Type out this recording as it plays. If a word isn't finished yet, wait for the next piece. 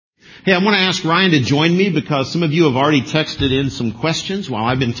Hey, I want to ask Ryan to join me because some of you have already texted in some questions while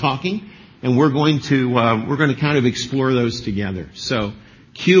I've been talking, and we're going to kind of explore those together. So,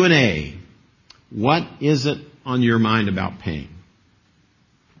 Q&A. What is it on your mind about pain?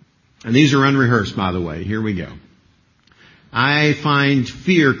 And these are unrehearsed, by the way. Here we go. I find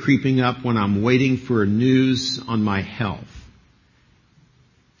fear creeping up when I'm waiting for news on my health.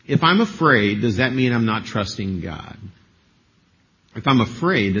 If I'm afraid, does that mean I'm not trusting God? If I'm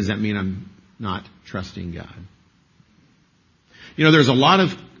afraid, does that mean I'm not trusting God? You know, there's a lot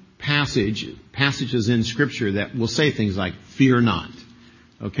of passages in Scripture that will say things like, fear not.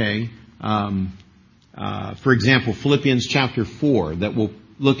 Okay? For example, Philippians chapter 4, that we'll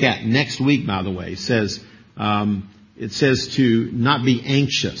look at next week, by the way, says, it says to not be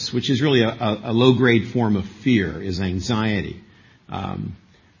anxious, which is really a low-grade form of fear, is anxiety. And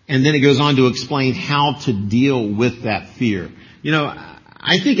then it goes on to explain how to deal with that fear. You know,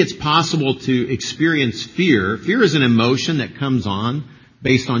 I think it's possible to experience fear. Fear is an emotion that comes on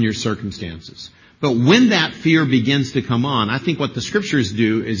based on your circumstances. But when that fear begins to come on, I think what the Scriptures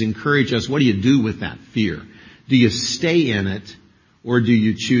do is encourage us, what do you do with that fear? Do you stay in it, or do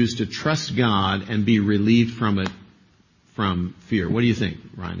you choose to trust God and be relieved from it, from fear? What do you think,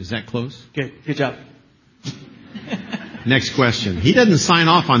 Ryan? Is that close? Good job. Next question. He doesn't sign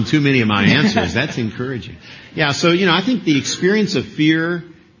off on too many of my answers. That's encouraging. Yeah, so, you know, I think the experience of fear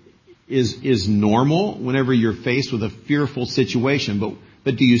is normal whenever you're faced with a fearful situation,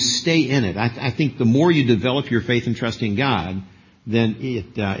 but do you stay in it? I think the more you develop your faith and trust in God, then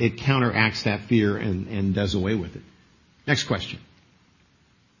it counteracts that fear and does away with it. Next question.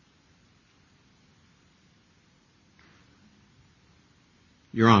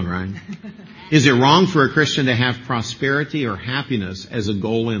 You're on, Ryan. Is it wrong for a Christian to have prosperity or happiness as a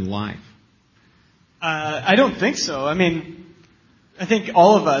goal in life? I don't think so. I mean, I think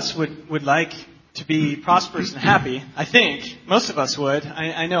all of us would like to be prosperous and happy. I think most of us would.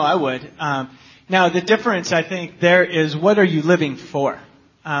 I know I would. Now, the difference, I think, there is, what are you living for?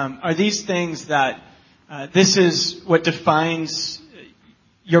 Are these things that this is what defines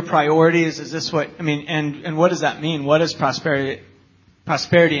your priorities? Is this what, I mean, and what does that mean? What does prosperity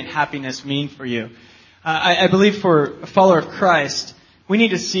and happiness mean for you? I believe for a follower of Christ, we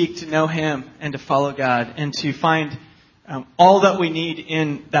need to seek to know Him and to follow God and to find all that we need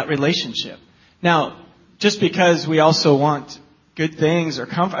in that relationship. Now, just because we also want good things or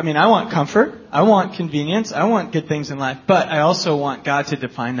comfort, I mean, I want comfort, I want convenience, I want good things in life, but I also want God to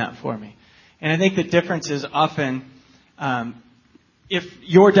define that for me. And I think the difference is often, if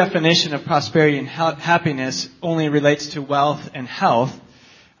your definition of prosperity and happiness only relates to wealth and health,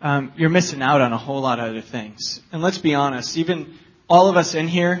 you're missing out on a whole lot of other things. And let's be honest, even all of us in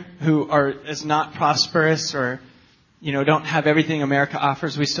here who are as not prosperous or, you know, don't have everything America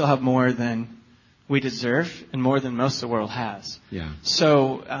offers, we still have more than we deserve and more than most of the world has. Yeah.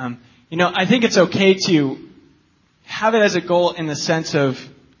 So, you know, I think it's okay to have it as a goal in the sense of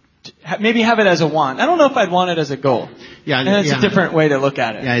maybe have it as a want. I don't know if I'd want it as a goal. Yeah, and it's a different way to look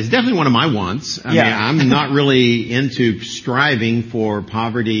at it. Yeah, it's definitely one of my wants. I mean, I'm not really into striving for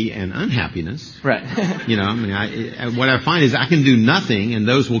poverty and unhappiness. Right. You know, I mean, what I find is I can do nothing and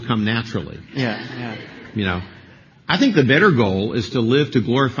those will come naturally. Yeah. You know, I think the better goal is to live to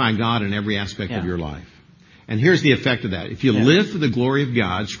glorify God in every aspect of your life. And here's the effect of that. If you live for the glory of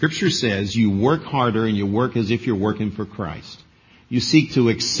God, Scripture says you work harder and you work as if you're working for Christ. You seek to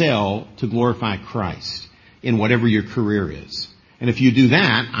excel to glorify Christ in whatever your career is. And if you do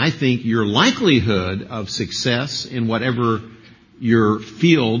that, I think your likelihood of success in whatever your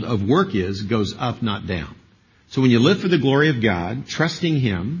field of work is goes up, not down. So when you live for the glory of God, trusting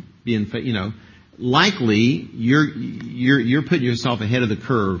Him, being, you know, likely you're putting yourself ahead of the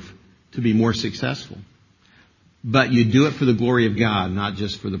curve to be more successful. But you do it for the glory of God, not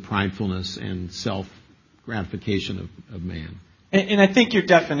just for the pridefulness and self-gratification of man. And I think your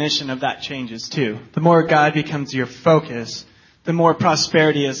definition of that changes too. The more God becomes your focus, the more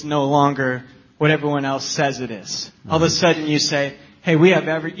prosperity is no longer what everyone else says it is. All of a sudden you say, hey, we have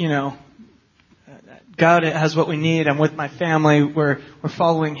God has what we need. I'm with my family. We're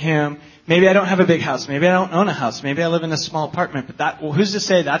following Him. Maybe I don't have a big house. Maybe I don't own a house. Maybe I live in a small apartment. But who's to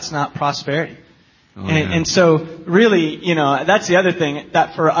say that's not prosperity? And so really, you know, that's the other thing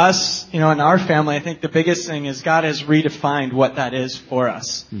that for us, you know, in our family, I think the biggest thing is God has redefined what that is for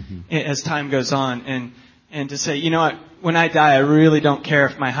us as time goes on. And to say, you know what, when I die, I really don't care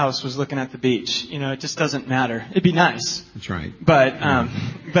if my house was looking at the beach. You know, it just doesn't matter. It'd be nice. That's right. But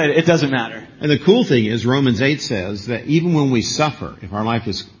it doesn't matter. And the cool thing is Romans 8 says that even when we suffer, if our life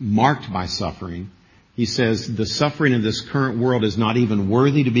is marked by suffering, He says, the suffering of this current world is not even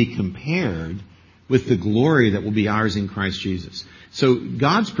worthy to be compared with the glory that will be ours in Christ Jesus. So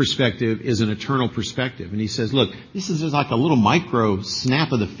God's perspective is an eternal perspective. And he says, look, this is just like a little micro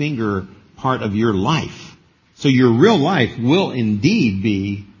snap of the finger part of your life. So your real life will indeed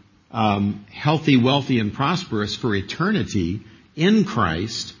be healthy, wealthy, and prosperous for eternity in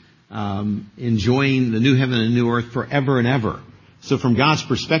Christ, enjoying the new heaven and new earth forever and ever. So from God's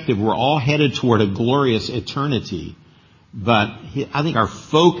perspective, we're all headed toward a glorious eternity. But I think our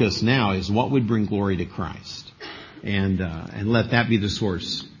focus now is what would bring glory to Christ. And let that be the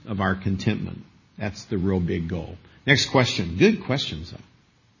source of our contentment. That's the real big goal. Next question. Good questions, though.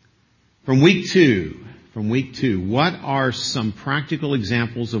 From week two, what are some practical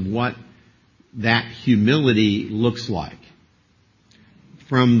examples of what that humility looks like?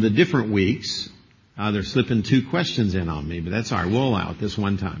 From the different weeks, they're slipping 2 questions in on me, but that's all right. We'll allow it this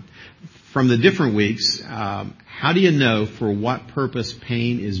one time. From the different weeks, how do you know for what purpose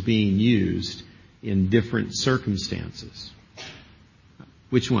pain is being used in different circumstances?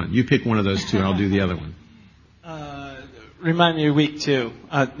 Which one? You pick one of those 2. I'll do the other one. Remind me of week 2.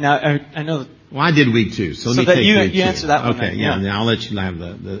 Now I know. Well, I did week 2, so let me that take you week 2. answer that one. Okay, then. yeah. Now I'll let you have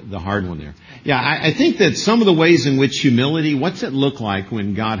the hard one there. Yeah, I think that some of the ways in which humility, what's it look like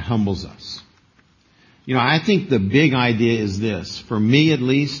when God humbles us? You know, I think the big idea is this. For me, at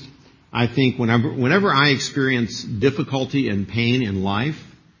least, I think whenever I experience difficulty and pain in life,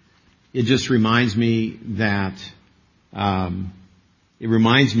 it just reminds me that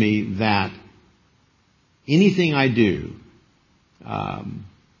anything I do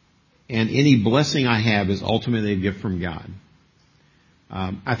and any blessing I have is ultimately a gift from God.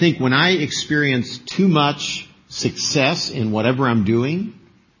 I think when I experience too much success in whatever I'm doing,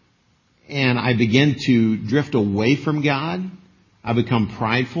 and I begin to drift away from God, I become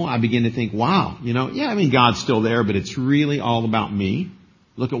prideful. I begin to think, wow, God's still there, but it's really all about me.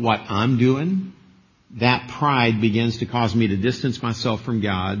 Look at what I'm doing. That pride begins to cause me to distance myself from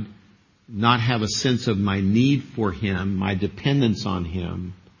God, not have a sense of my need for Him, my dependence on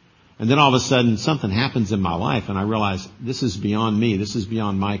Him. And then all of a sudden something happens in my life and I realize this is beyond me. This is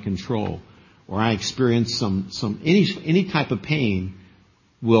beyond my control. Or I experience any type of pain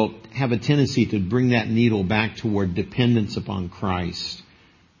will have a tendency to bring that needle back toward dependence upon Christ,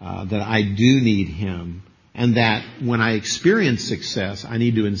 that I do need Him, and that when I experience success, I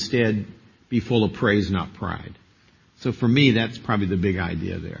need to instead be full of praise, not pride. So for me, that's probably the big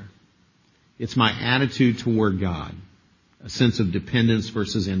idea there. It's my attitude toward God, a sense of dependence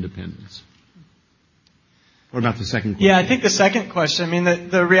versus independence. What about the second question? Yeah, I think the second question,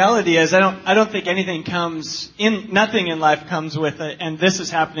 the reality is I don't think nothing in life comes with it, and this is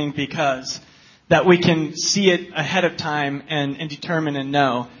happening because that we can see it ahead of time and determine and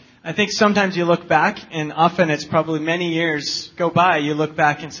know. I think sometimes you look back, and often it's probably many years go by, you look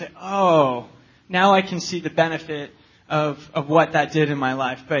back and say, oh, now I can see the benefit of what that did in my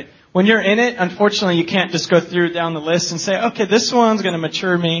life. But when you're in it, unfortunately, you can't just go down the list and say, okay, this one's going to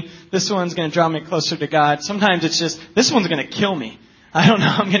mature me. This one's going to draw me closer to God. Sometimes it's just, this one's going to kill me. I don't know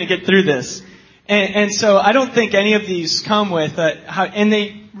how I'm going to get through this. And so I don't think any of these come with, and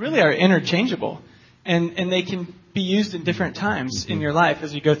they really are interchangeable. And they can be used in different times in your life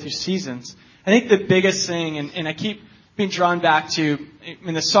as you go through seasons. I think the biggest thing, and I keep being drawn back to,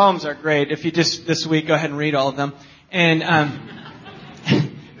 the Psalms are great. If you just this week go ahead and read all of them.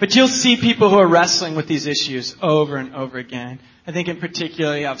 But you'll see people who are wrestling with these issues over and over again. I think in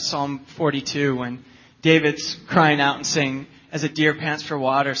particular you have Psalm 42 when David's crying out and saying, as a deer pants for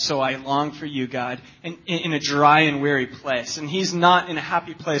water, so I long for you, God, in a dry and weary place. And he's not in a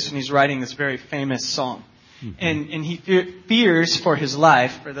happy place when he's writing this very famous psalm. Mm-hmm. And he fears for his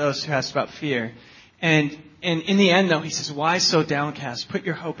life, for those who asked about fear. And in the end, though, he says, why so downcast? Put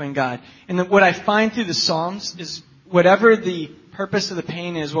your hope in God. And what I find through the Psalms is whatever the purpose of the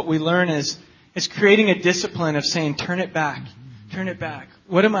pain is, what we learn is creating a discipline of saying, turn it back. Turn it back.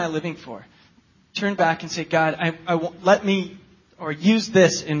 What am I living for? Turn back and say, God, I won't let me or use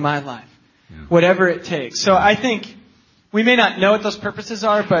this in my life. Yeah. Whatever it takes. So I think we may not know what those purposes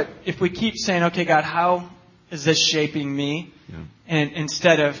are, but if we keep saying, okay, God, how is this shaping me? Yeah. And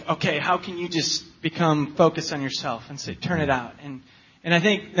instead of, okay, how can you just become focused on yourself and say, turn it out. And I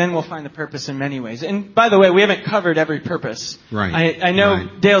think then we'll find the purpose in many ways. And by the way, we haven't covered every purpose. Right. I know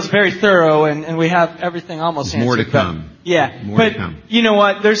Dale's very thorough and we have everything almost answered. More to come. Yeah. More to come. You know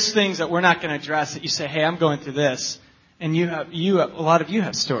what? There's things that we're not going to address that you say, hey, I'm going through this. And a lot of you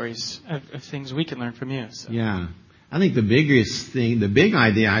have stories of things we can learn from you. So. Yeah. I think the big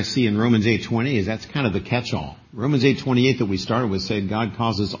idea I see in Romans 8:20 is that's kind of the catch-all. Romans 8:28 that we started with said God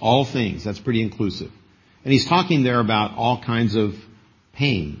causes all things. That's pretty inclusive. And he's talking there about all kinds of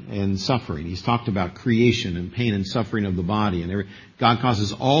pain and suffering. He's talked about creation and pain and suffering of the body. And God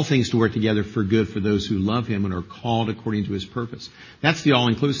causes all things to work together for good for those who love him and are called according to his purpose. That's the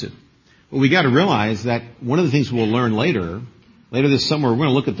all-inclusive. But we got to realize that one of the things we'll learn later this summer, we're going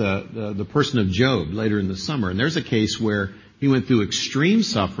to look at the person of Job later in the summer. And there's a case where he went through extreme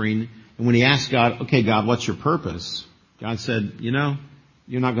suffering. And when he asked God, okay, God, what's your purpose? God said, you're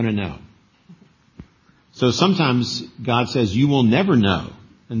not going to know. So sometimes God says, you will never know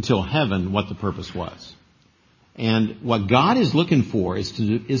until heaven what the purpose was. And what God is looking for is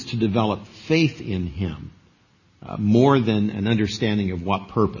to develop faith in him more than an understanding of what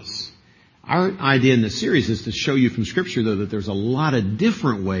purpose. Our idea in this series is to show you from Scripture, though, that there's a lot of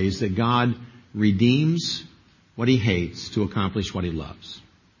different ways that God redeems what he hates to accomplish what he loves.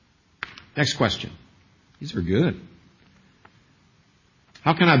 Next question. These are good.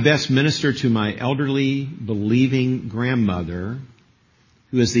 How can I best minister to my elderly, believing grandmother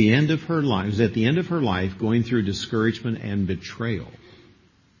who is at the end of her life going through discouragement and betrayal?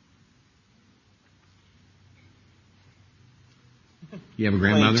 You have a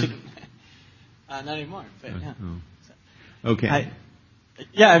grandmother? Not anymore, but yeah. Okay.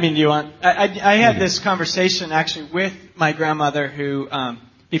 I had this conversation actually with my grandmother who,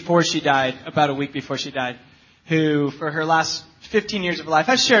 before she died, about a week before she died, who for her last 15 years of life,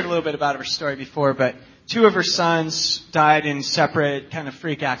 I've shared a little bit about her story before, but 2 of her sons died in separate kind of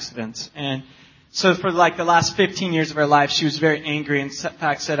freak accidents. And so for like the last 15 years of her life, she was very angry and in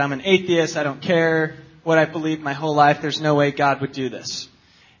fact said, I'm an atheist, I don't care what I believed my whole life, there's no way God would do this.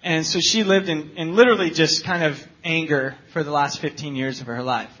 And so she lived in literally just kind of anger for the last 15 years of her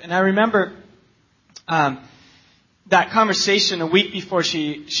life. And I remember that conversation a week before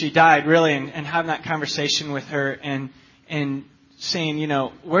she died, really, and having that conversation with her and saying,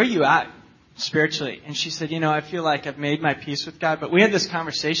 where are you at spiritually? And she said, I feel like I've made my peace with God. But we had this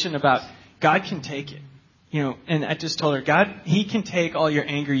conversation about God can take it. And I just told her, God, he can take all your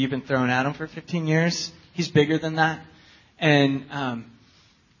anger you've been throwing at him for 15 years. He's bigger than that. And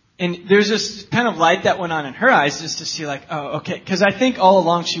there's this kind of light that went on in her eyes just to see like, oh, okay. Because I think all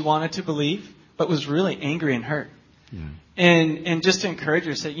along she wanted to believe, but was really angry and hurt. Yeah. And just to encourage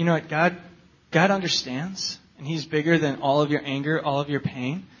her, say, you know what, God understands. And he's bigger than all of your anger, all of your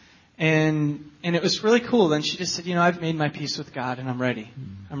pain. And it was really cool. Then she just said, I've made my peace with God and I'm ready.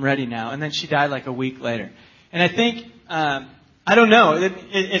 I'm ready now. And then she died like a week later. And I think, I don't know.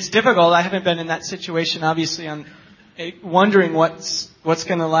 It's difficult. I haven't been in that situation, obviously, on wondering what's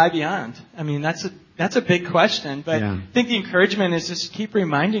going to lie beyond. I mean, that's a big question. But yeah. I think the encouragement is just keep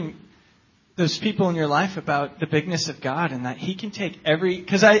reminding those people in your life about the bigness of God and that he can take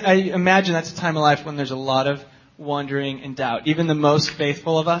because I imagine that's a time of life when there's a lot of wondering and doubt. Even the most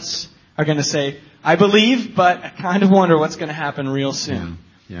faithful of us are going to say, I believe, but I kind of wonder what's going to happen real soon.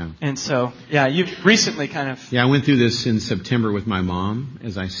 Yeah. And so, you've recently kind of... Yeah, I went through this in September with my mom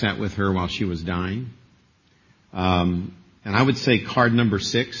as I sat with her while she was dying. And I would say card number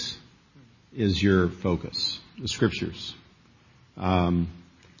 6 is your focus, the Scriptures.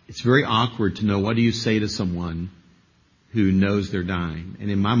 It's very awkward to know what do you say to someone who knows they're dying. And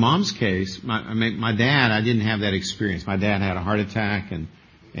in my mom's case, my dad, I didn't have that experience. My dad had a heart attack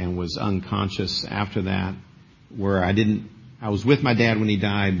and was unconscious after that, where I was with my dad when he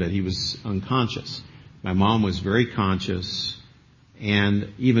died, but he was unconscious. My mom was very conscious,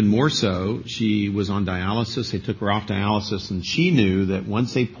 and even more so, she was on dialysis. They took her off dialysis, and she knew that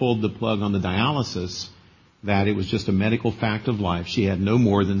once they pulled the plug on the dialysis, that it was just a medical fact of life. She had no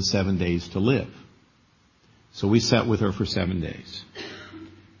more than 7 days to live. So we sat with her for 7 days.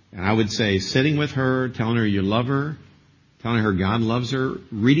 And I would say sitting with her, telling her you love her, telling her God loves her,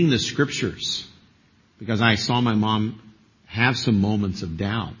 reading the Scriptures. Because I saw my mom have some moments of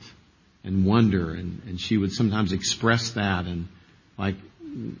doubt and wonder, and she would sometimes express that and like,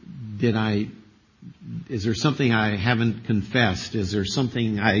 is there something I haven't confessed? Is there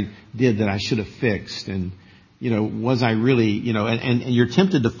something I did that I should have fixed? And, was I really, and you're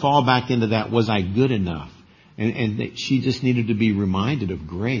tempted to fall back into that, was I good enough? And she just needed to be reminded of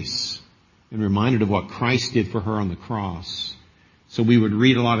grace and reminded of what Christ did for her on the cross. So we would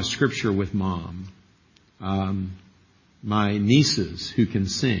read a lot of Scripture with Mom. My nieces who can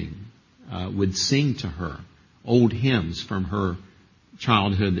sing would sing to her old hymns from her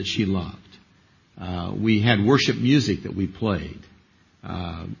childhood that she loved. We had worship music that we played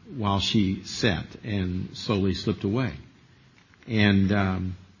while she sat and slowly slipped away.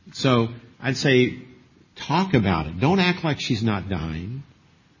 And so I'd say talk about it. Don't act like she's not dying.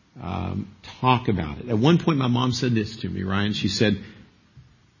 Talk about it. At one point my mom said this to me, Ryan. She said,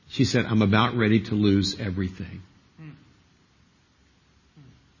 She said, I'm about ready to lose everything.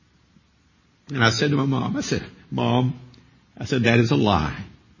 And I said to my mom, I said, Mom, that is a lie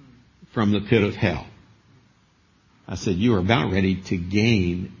from the pit of hell. I said, you are about ready to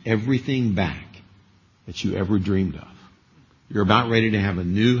gain everything back that you ever dreamed of. You're about ready to have a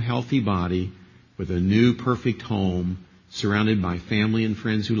new healthy body with a new perfect home, surrounded by family and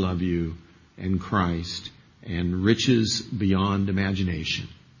friends who love you, and Christ, and riches beyond imagination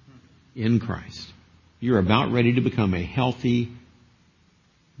in Christ. You're about ready to become a healthy,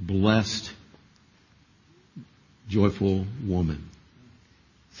 blessed, joyful woman.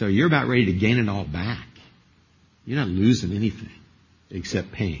 So you're about ready to gain it all back. You're not losing anything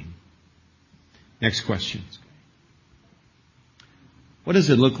except pain. Next question. What does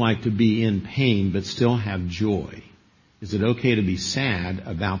it look like to be in pain but still have joy? Is it okay to be sad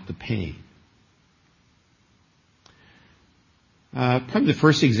about the pain? Probably the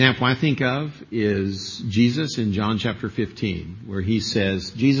first example I think of is Jesus in John chapter 15, where he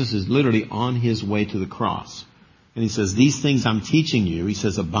says, Jesus is literally on his way to the cross. And he says, these things I'm teaching you, he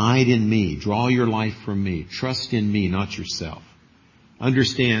says, abide in me, draw your life from me, trust in me, not yourself.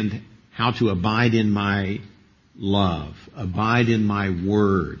 Understand how to abide in my love, abide in my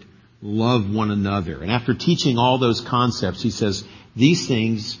word, love one another. And after teaching all those concepts, he says, these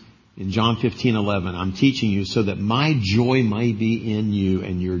things in John 15:11, I'm teaching you so that my joy may be in you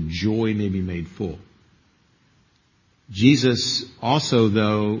and your joy may be made full. Jesus also,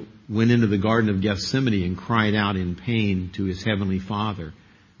 though, went into the Garden of Gethsemane and cried out in pain to his heavenly Father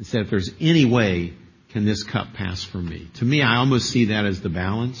and said, if there's any way, can this cup pass from me? To me, I almost see that as the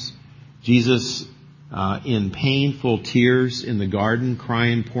balance. Jesus, in painful tears in the garden,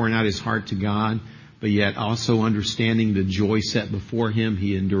 crying, pouring out his heart to God, but yet also understanding the joy set before him,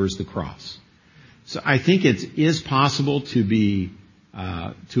 he endures the cross. So I think it is possible to be,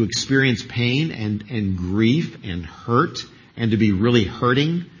 to experience pain and grief and hurt and to be really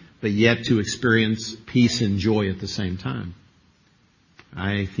hurting, but yet to experience peace and joy at the same time.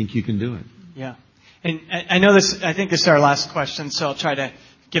 I think you can do it. Yeah. And I know this, I think this is our last question, so I'll try to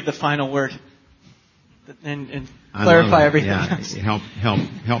give the final word and clarify everything. Yeah.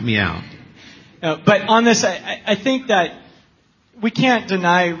 Help me out. But on this, I think that we can't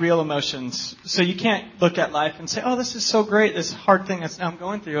deny real emotions. So you can't look at life and say, oh, this is so great, this hard thing that I'm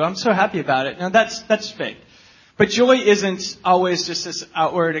going through. I'm so happy about it. Now that's fake. But joy isn't always just this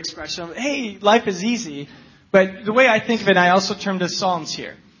outward expression of, hey, life is easy. But the way I think of it, I also turn to Psalms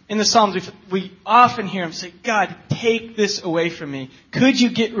here. In the Psalms, we often hear him say, God, take this away from me. Could you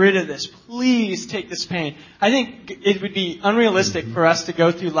get rid of this? Please take this pain. I think it would be unrealistic for us to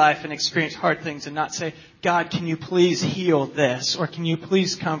go through life and experience hard things and not say, God, can you please heal this? Or can you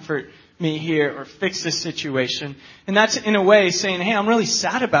please comfort me here or fix this situation? And that's in a way saying, hey, I'm really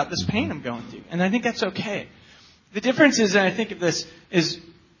sad about this pain I'm going through. And I think that's okay. The difference is, and I think of this, is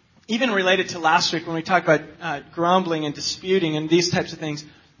even related to last week when we talked about grumbling and disputing and these types of things.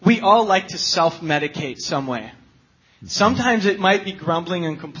 We all like to self-medicate some way. Sometimes it might be grumbling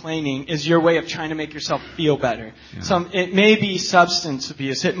and complaining is your way of trying to make yourself feel better. Yeah. It may be substance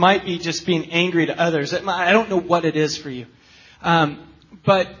abuse. It might be just being angry to others. I don't know what it is for you.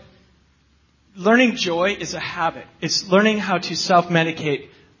 But learning joy is a habit. It's learning how to self-medicate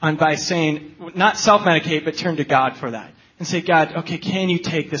by saying, not self-medicate, but turn to God for that. And say, God, okay, can you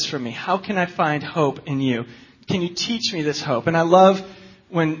take this from me? How can I find hope in you? Can you teach me this hope? And I love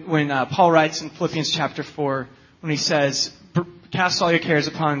when Paul writes in Philippians chapter 4, when he says, cast all your cares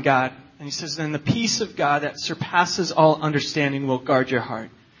upon God. And he says, then the peace of God that surpasses all understanding will guard your heart.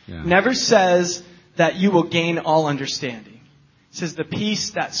 Yeah. Never says that you will gain all understanding. It says the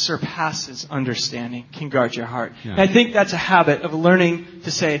peace that surpasses understanding can guard your heart. Yeah. And I think that's a habit of learning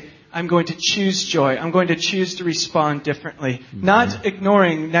to say, I'm going to choose joy. I'm going to choose to respond differently. Mm-hmm. Not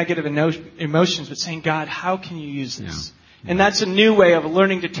ignoring negative emotions, but saying, God, how can you use this? Yeah. And that's a new way of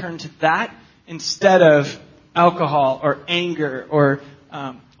learning to turn to that instead of alcohol or anger or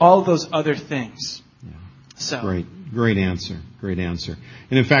all those other things. Yeah. So Great answer.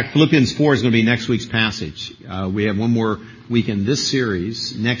 And in fact, Philippians 4 is going to be next week's passage. We have one more week in this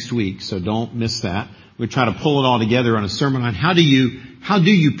series next week, so don't miss that. We try to pull it all together on a sermon on how do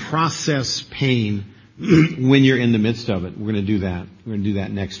you process pain when you're in the midst of it. We're going to do that. We're going to do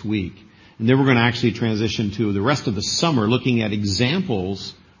that next week. And then we're going to actually transition to the rest of the summer looking at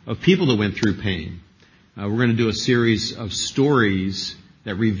examples of people that went through pain. We're going to do a series of stories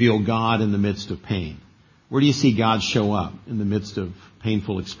that reveal God in the midst of pain. Where do you see God show up in the midst of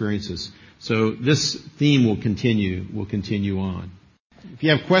painful experiences? So this theme will continue on. If you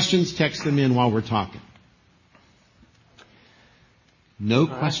have questions, text them in while we're talking. No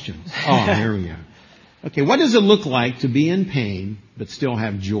questions. Oh, there we go. Okay, what does it look like to be in pain but still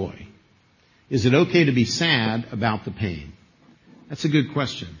have joy? Is it okay to be sad about the pain? That's a good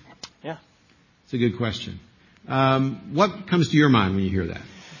question. Yeah. It's a good question. What comes to your mind when you hear that?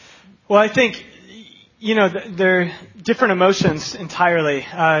 Well, I think, they're different emotions entirely.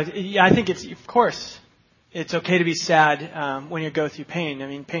 I think of course, it's okay to be sad when you go through pain. I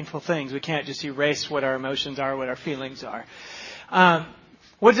mean, painful things. We can't just erase what our emotions are, what our feelings are.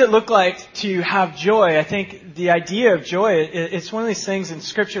 What does it look like to have joy? I think the idea of joy, it's one of these things in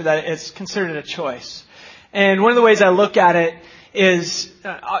Scripture that it's considered a choice. And one of the ways I look at it is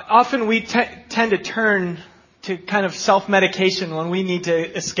often we tend to turn to kind of self-medication when we need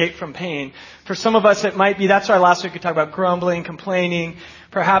to escape from pain. For some of us, it might be, that's why last week we talked about grumbling, complaining.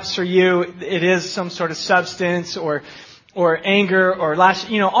 Perhaps for you, it is some sort of substance or anger or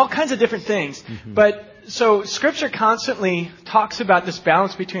all kinds of different things. Mm-hmm. But so Scripture constantly talks about this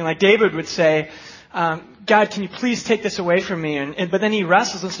balance between, like David would say, God, can you please take this away from me? But then he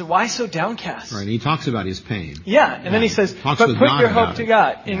wrestles and says, why so downcast? Right, he talks about his pain. Yeah, and then he says, but put your hope to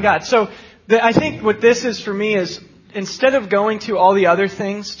God, in God. So I think what this is for me is, instead of going to all the other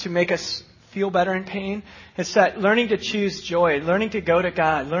things to make us feel better in pain, it's that learning to choose joy, learning to go to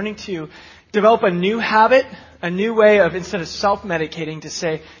God, learning to develop a new habit, a new way of, instead of self-medicating, to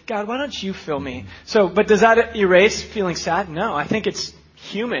say, God, why don't you fill me? So, but does that erase feeling sad? No, I think it's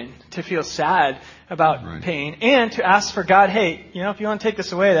human to feel sad about pain and to ask for God, hey, if you want to take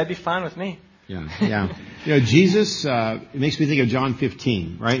this away, that'd be fine with me. Yeah. Jesus, it makes me think of John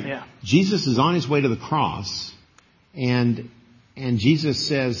 15, right? Yeah. Jesus is on his way to the cross, and Jesus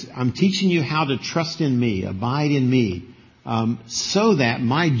says, I'm teaching you how to trust in me, abide in me, so that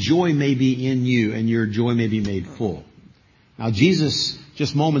my joy may be in you and your joy may be made full. Now, Jesus,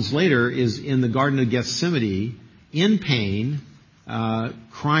 just moments later, is in the Garden of Gethsemane in pain,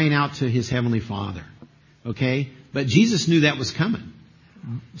 crying out to his heavenly Father. Okay? But Jesus knew that was coming.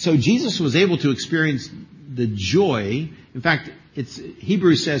 So Jesus was able to experience the joy. In fact,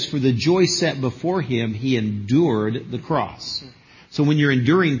 Hebrews says, for the joy set before him, he endured the cross. So when you're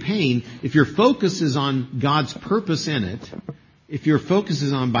enduring pain, if your focus is on God's purpose in it, if your focus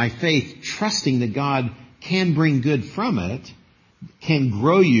is on, by faith, trusting that God can bring good from it, can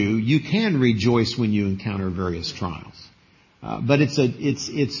grow you, you can rejoice when you encounter various trials. But it's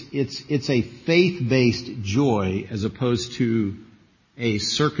a faith-based joy as opposed to a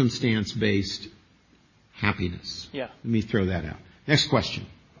circumstance-based happiness. Yeah. Let me throw that out. Next question.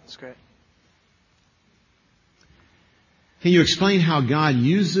 That's great. Can you explain how God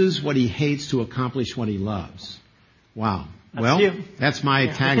uses what he hates to accomplish what he loves? Wow. That's my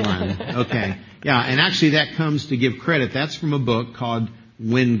tagline. Okay. Yeah, and actually that comes, to give credit, that's from a book called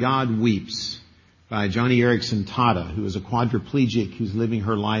When God Weeps by Johnny Erickson Tada, who is a quadriplegic who's living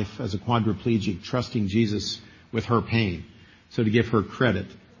her life as a quadriplegic, trusting Jesus with her pain. So to give her credit.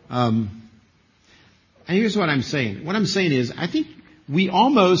 And here's what I'm saying. What I'm saying is, I think we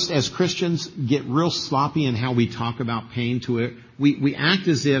almost, as Christians, get real sloppy in how we talk about pain to it. We act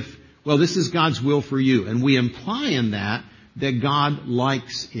as if, well, this is God's will for you. And we imply in that God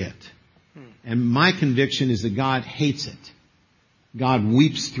likes it. And my conviction is that God hates it. God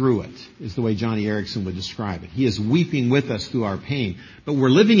weeps through it, is the way Johnny Erickson would describe it. He is weeping with us through our pain. But we're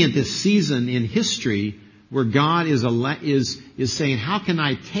living at this season in history where God is saying, how can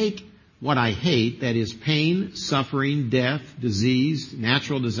I take what I hate, that is pain, suffering, death, disease,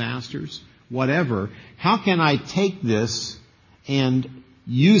 natural disasters, whatever, how can I take this and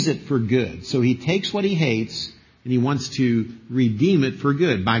use it for good? So he takes what he hates and he wants to redeem it for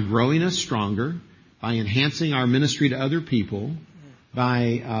good by growing us stronger, by enhancing our ministry to other people,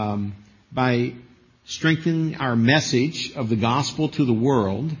 by strengthening our message of the gospel to the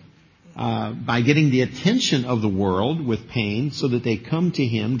world, by getting the attention of the world with pain so that they come to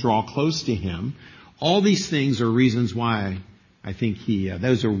him, draw close to him. All these things are reasons why I think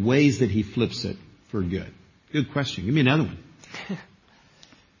those are ways that he flips it for good. Good question. Give me another one.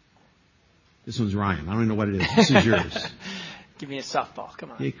 This one's Ryan. I don't even know what it is. This is yours. Give me a softball.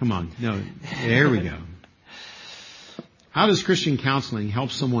 Come on. Hey, come on. No. There we go. How does Christian counseling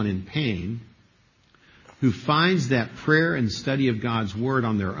help someone in pain who finds that prayer and study of God's Word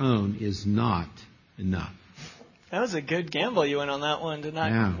on their own is not enough? That was a good gamble you went on that one. Want to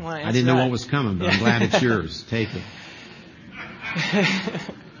answer I didn't know what was coming, but I'm glad it's yours. Take it.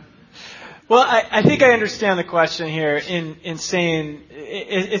 Well, I think I understand the question here in saying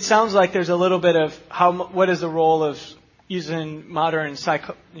it sounds like there's a little bit of what is the role of using modern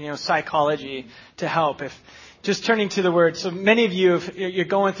psychology to help. If just turning to the Word, so many of you, if you're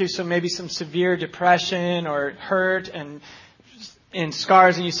going through maybe some severe depression or hurt, and in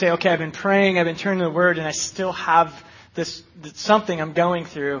scars and you say, okay, I've been praying, I've been turning to the Word, and I still have this something I'm going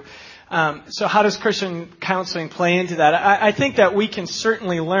through. So how does Christian counseling play into that? I think that we can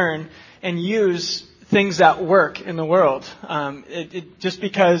certainly learn and use things that work in the world. Just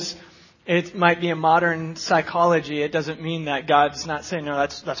because it might be a modern psychology, it doesn't mean that God's not saying, no,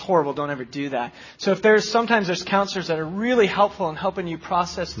 that's horrible, don't ever do that. So if sometimes there's counselors that are really helpful in helping you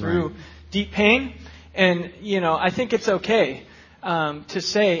process through deep pain, and, I think it's okay to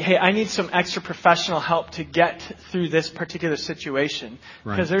say, hey, I need some extra professional help to get through this particular situation.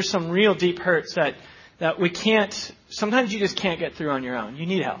 Because there's some real deep hurts that we can't, sometimes you just can't get through on your own. You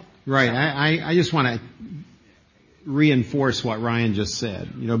need help. Right. So. I just want to reinforce what Ryan just said,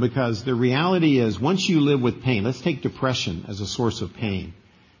 because the reality is once you live with pain, let's take depression as a source of pain.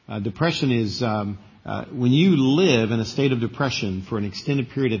 Depression is, when you live in a state of depression for an extended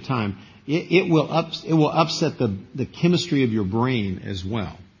period of time, it will upset the chemistry of your brain as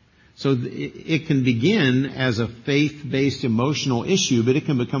well. So it can begin as a faith-based emotional issue, but it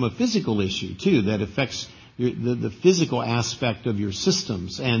can become a physical issue too that affects the physical aspect of your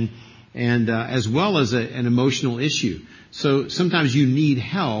systems and as well as an emotional issue. So sometimes you need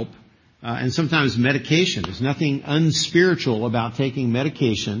help, and sometimes medication. There's nothing unspiritual about taking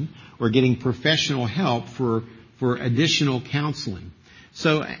medication or getting professional help for additional counseling.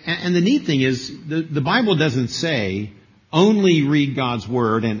 So, and the neat thing is, the Bible doesn't say, only read God's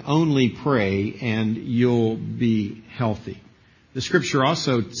Word and only pray and you'll be healthy. The Scripture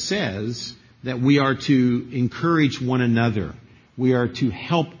also says that we are to encourage one another. We are to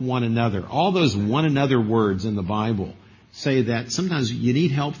help one another. All those one another words in the Bible say that sometimes you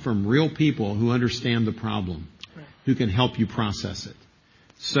need help from real people who understand the problem, who can help you process it.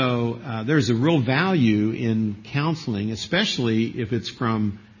 So there's a real value in counseling, especially if it's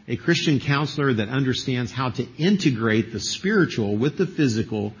from a Christian counselor that understands how to integrate the spiritual with the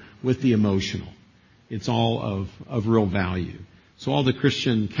physical, with the emotional. It's all of real value. So all the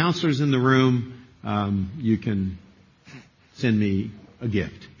Christian counselors in the room, you can send me a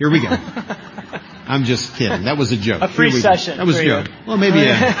gift. Here we go. I'm just kidding. That was a joke. A free session. That was a joke. Well, maybe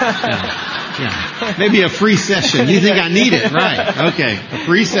maybe a free session. You think I need it, right? Okay. A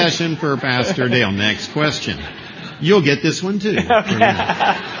free session for Pastor Dale. Next question. You'll get this one too. Okay.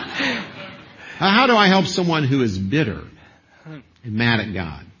 How do I help someone who is bitter and mad at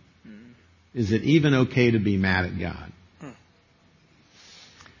God? Is it even okay to be mad at God?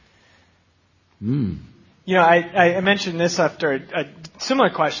 I mentioned this after a similar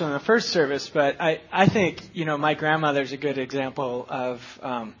question in the first service, but I think, my grandmother's a good example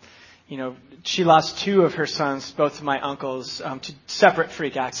of, she lost two of her sons, both of my uncles, to separate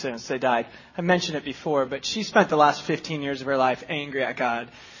freak accidents. They died. I mentioned it before, but she spent the last 15 years of her life angry at God.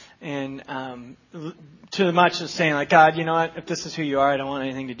 And to much as saying, like, God, you know what? If this is who you are, I don't want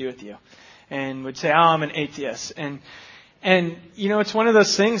anything to do with you. And would say, I'm an atheist. And it's one of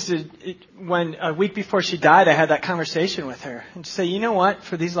those things that when a week before she died, I had that conversation with her. And to say, you know what?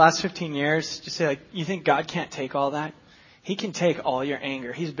 For these last 15 years, just say, you think God can't take all that? He can take all your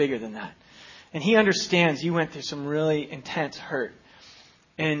anger. He's bigger than that. And He understands you went through some really intense hurt.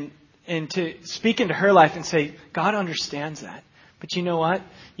 And to speak into her life and say, God understands that. But you know what?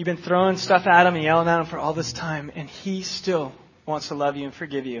 You've been throwing stuff at Him and yelling at Him for all this time, and He still wants to love you and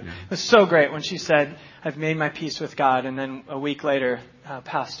forgive you. It was so great when she said, I've made my peace with God, and then a week later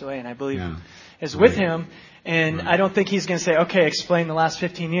passed away, and I believe is with Him. And I don't think He's going to say, okay, explain the last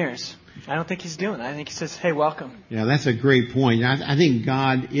 15 years. I don't think He's doing that. I think He says, hey, welcome. Yeah, that's a great point. I think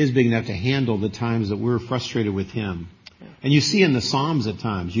God is big enough to handle the times that we're frustrated with Him. Yeah. And you see in the Psalms at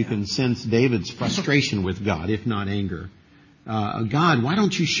times, you can sense David's frustration with God, if not anger. God, why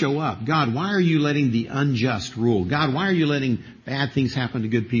don't you show up? God, why are you letting the unjust rule? God, why are you letting bad things happen to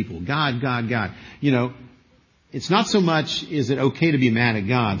good people? God. It's not so much is it okay to be mad at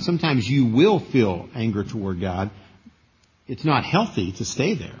God. Sometimes you will feel anger toward God. It's not healthy to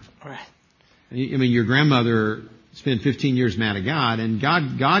stay there. Right. I mean, your grandmother spent 15 years mad at God, and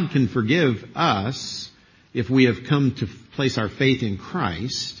God can forgive us if we have come to place our faith in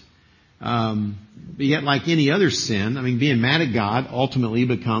Christ. But yet, like any other sin, I mean, being mad at God ultimately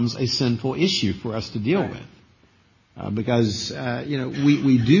becomes a sinful issue for us to deal with. Because,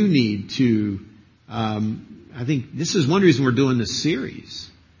 we do need to, I think this is one reason we're doing this series.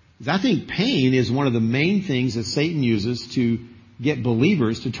 I think pain is one of the main things that Satan uses to get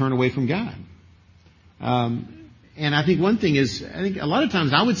believers to turn away from God. And I think one thing is, I think a lot of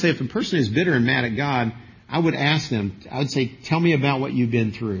times I would say if a person is bitter and mad at God, I would ask them, I would say, tell me about what you've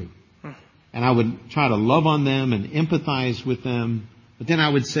been through. And I would try to love on them and empathize with them. But then I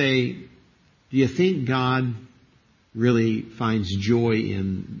would say, do you think God really finds joy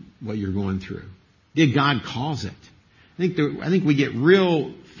in what you're going through? Did God cause it? I think we get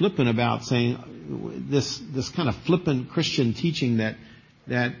real flippant about saying this kind of flippant Christian teaching that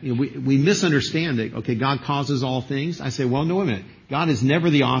we misunderstand it. Okay, God causes all things. I say, well, no, wait a minute. God is never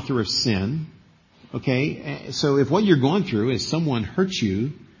the author of sin. Okay, so if what you're going through is someone hurts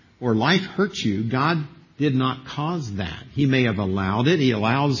you or life hurts you, God did not cause that. He may have allowed it. He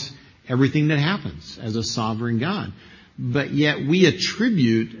allows everything that happens as a sovereign God. But yet we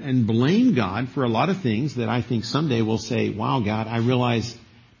attribute and blame God for a lot of things that I think someday we'll say, wow, God, I realize,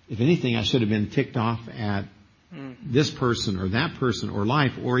 if anything, I should have been ticked off at this person or that person or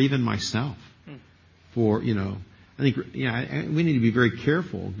life or even myself. For, I think, we need to be very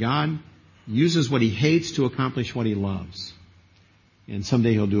careful. God uses what He hates to accomplish what He loves. And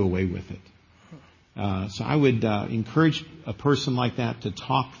someday He'll do away with it. So I would encourage a person like that to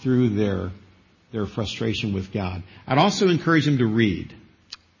talk through their frustration with God. I'd also encourage them to read.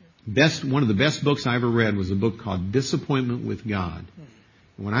 One of the best books I ever read was a book called Disappointment with God.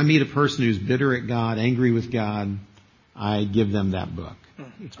 When I meet a person who's bitter at God, angry with God, I give them that book.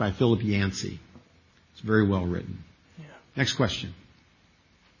 It's by Philip Yancey. It's very well written. Yeah. Next question.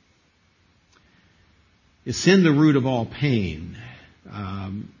 Is sin the root of all pain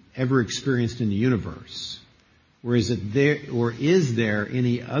ever experienced in the universe? Or is there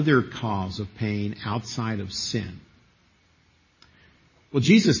any other cause of pain outside of sin? Well,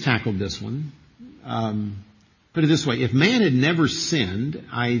 Jesus tackled this one. Put it this way: if man had never sinned,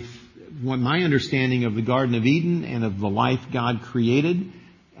 my understanding of the Garden of Eden and of the life God created,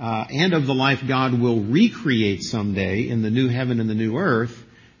 and of the life God will recreate someday in the new heaven and the new earth,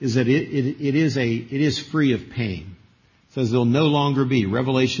 is that it is free of pain. It says there'll no longer be.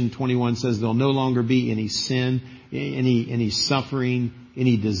 Revelation 21 says there'll no longer be any sin, any suffering,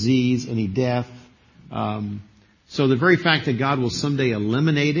 any disease, any death. So the very fact that God will someday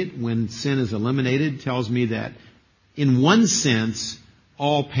eliminate it when sin is eliminated tells me that in one sense,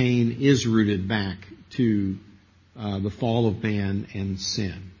 all pain is rooted back to the fall of man and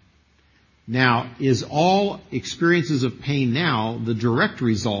sin. Now, is all experiences of pain now the direct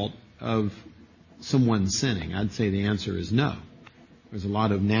result of someone sinning? I'd say the answer is no. There's a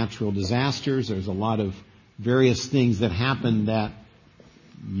lot of natural disasters. There's a lot of various things that happen that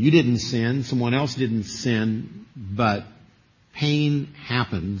you didn't sin, someone else didn't sin, but pain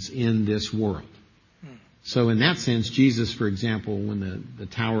happens in this world. So in that sense, Jesus, for example, when the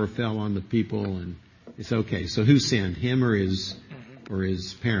tower fell on the people, and it's okay, so who sinned, him or his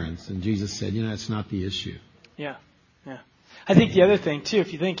parents? And Jesus said, it's not the issue. Yeah. I think the other thing too,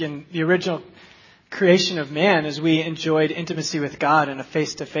 if you think in the original creation of man, is we enjoyed intimacy with God and a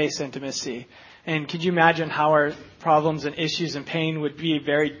face-to-face intimacy. And could you imagine how our problems and issues and pain would be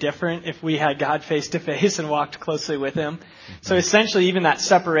very different if we had God face-to-face and walked closely with Him? So essentially, even that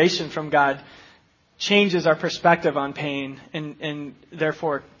separation from God changes our perspective on pain and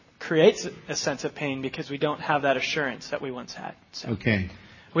therefore creates a sense of pain because we don't have that assurance that we once had. So. Okay.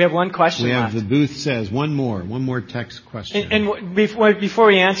 We have one question left. The booth says one more text question. And before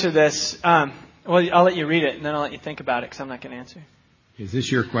we answer this, I'll let you read it and then I'll let you think about it because I'm not going to answer. Is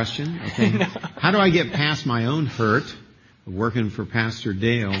this your question? Okay. No. How do I get past my own hurt of working for Pastor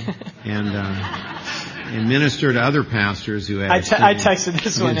Dale and minister to other pastors who have... I texted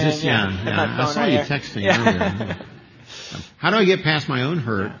this one in. I saw you texting earlier. How do I get past my own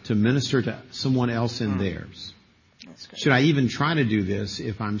hurt to minister to someone else in theirs? Should I even try to do this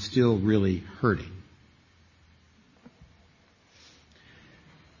if I'm still really hurting?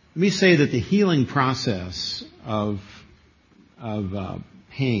 Let me say that the healing process of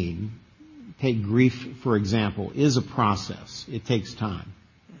pain, take grief for example, is a process. It takes time.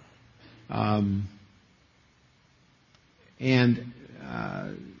 I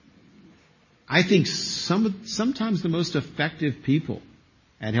think sometimes the most effective people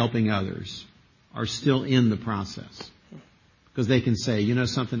at helping others are still in the process. Because they can say,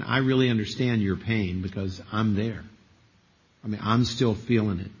 something, I really understand your pain because I'm there. I'm still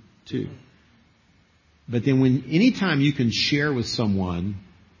feeling it too. But then anytime you can share with someone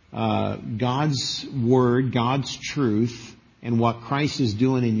God's Word, God's truth, and what Christ is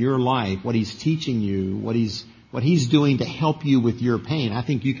doing in your life, what He's teaching you, what He's doing to help you with your pain, I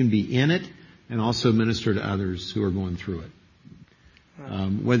think you can be in it and also minister to others who are going through it.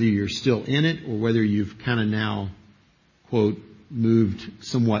 Whether you're still in it or whether you've kind of now, quote, moved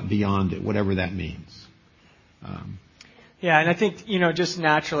somewhat beyond it, whatever that means. And I think, just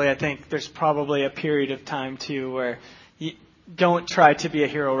naturally, I think there's probably a period of time too where don't try to be a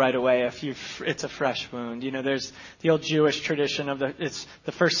hero right away if it's a fresh wound. There's the old Jewish tradition of it's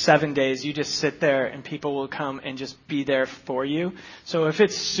the first 7 days you just sit there and people will come and just be there for you. So if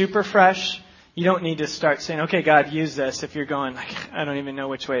it's super fresh, you don't need to start saying, okay, God, use this if you're going, I don't even know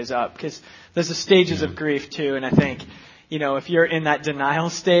which way is up. Because there's the stages of grief too. And I think, if you're in that denial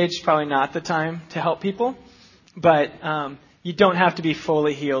stage, probably not the time to help people. But you don't have to be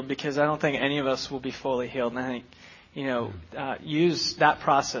fully healed, because I don't think any of us will be fully healed. And I think, use that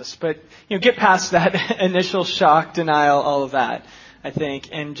process. But, get past that initial shock, denial, all of that, I think,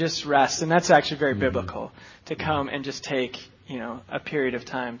 and just rest. And that's actually very biblical, to come and just take, a period of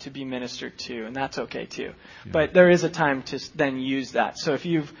time to be ministered to, and that's okay too. Yeah. But there is a time to then use that. So if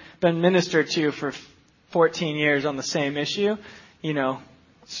you've been ministered to for 14 years on the same issue,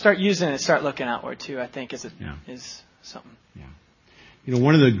 start using it, start looking outward too, I think is something. Yeah.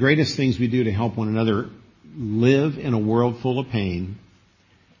 One of the greatest things we do to help one another live in a world full of pain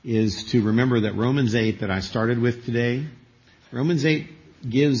is to remember that Romans 8 that I started with today, Romans 8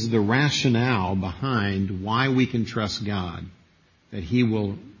 gives the rationale behind why we can trust God, that He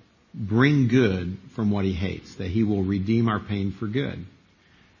will bring good from what He hates, that He will redeem our pain for good.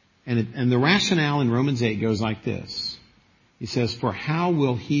 And the rationale in Romans 8 goes like this. He says, for how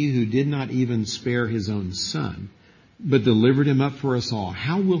will He who did not even spare His own Son, but delivered Him up for us all,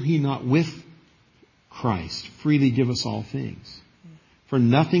 how will He not with Christ freely give us all things? For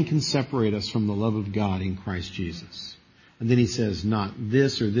nothing can separate us from the love of God in Christ Jesus. And then he says, not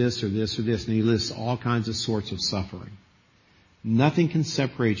this or this or this or this. And he lists all kinds of sorts of suffering. Nothing can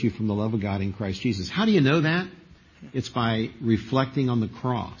separate you from the love of God in Christ Jesus. How do you know that? It's by reflecting on the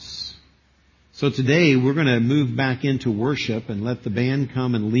cross. So today we're going to move back into worship and let the band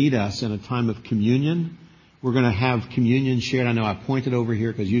come and lead us in a time of communion. We're going to have communion shared. I know I pointed over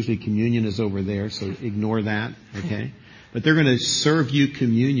here because usually communion is over there, so ignore that, okay? But they're going to serve you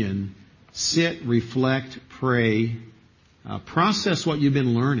communion. Sit, reflect, pray, process what you've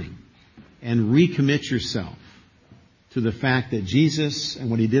been learning, and recommit yourself to the fact that Jesus and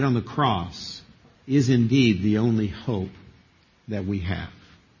what He did on the cross is indeed the only hope that we have.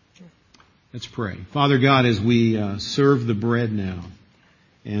 Let's pray. Father God, as we serve the bread now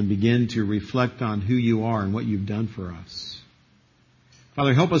and begin to reflect on who You are and what You've done for us,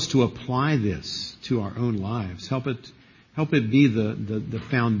 Father, help us to apply this to our own lives. Help it be the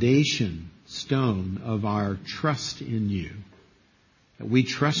foundation stone of our trust in You. That we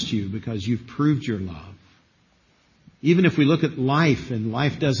trust You because You've proved Your love. Even if we look at life and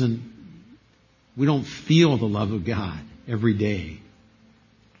we don't feel the love of God every day.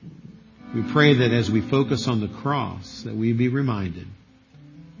 We pray that as we focus on the cross, that we be reminded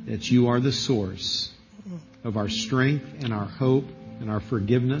that You are the source of our strength and our hope and our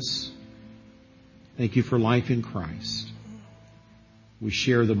forgiveness. Thank You for life in Christ. We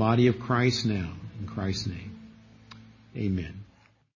share the body of Christ now. In Christ's name, amen.